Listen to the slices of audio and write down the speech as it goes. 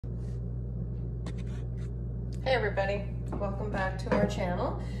Hey everybody, welcome back to our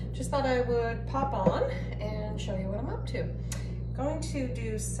channel. Just thought I would pop on and show you what I'm up to. Going to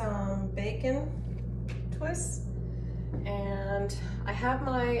do some bacon twists, and I have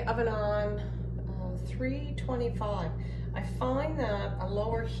my oven on 325. I find that a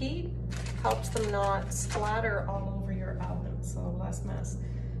lower heat helps them not splatter all over your oven, so less mess.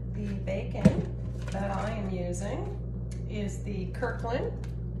 The bacon that I am using is the Kirkland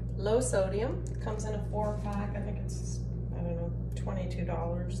low sodium. It comes in a 4-pack. I think it's, I don't know,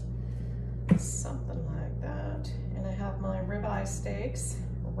 $22, something like that. And I have my ribeye steaks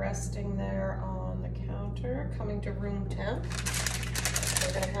resting there on the counter, coming to room temp.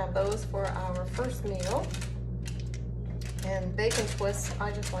 We're gonna have those for our first meal. And bacon twists,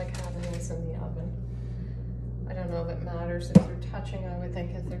 I just like having this in the oven. I don't know if it matters if they're touching. I would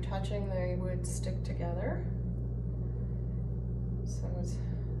think if they're touching, they would stick together. So it's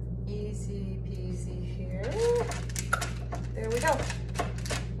easy peasy here. There we go.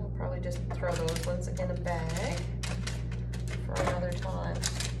 I'll probably just throw those ones in a bag for another time.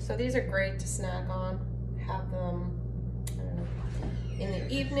 So these are great to snack on. Have them, I don't know, in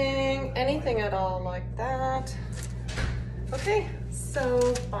the evening, anything at all like that. Okay,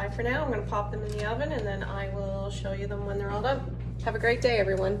 so bye for now. I'm gonna pop them in the oven and then I will show you them when they're all done. Have a great day,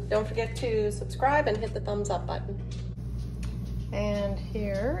 everyone. Don't forget to subscribe and hit the thumbs up button. And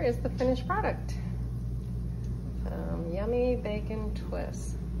here is the finished product. Yummy bacon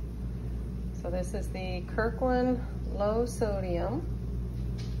twists. So this is the Kirkland low sodium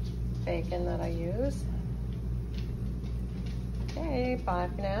bacon that I use. Okay, bye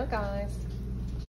for now, guys.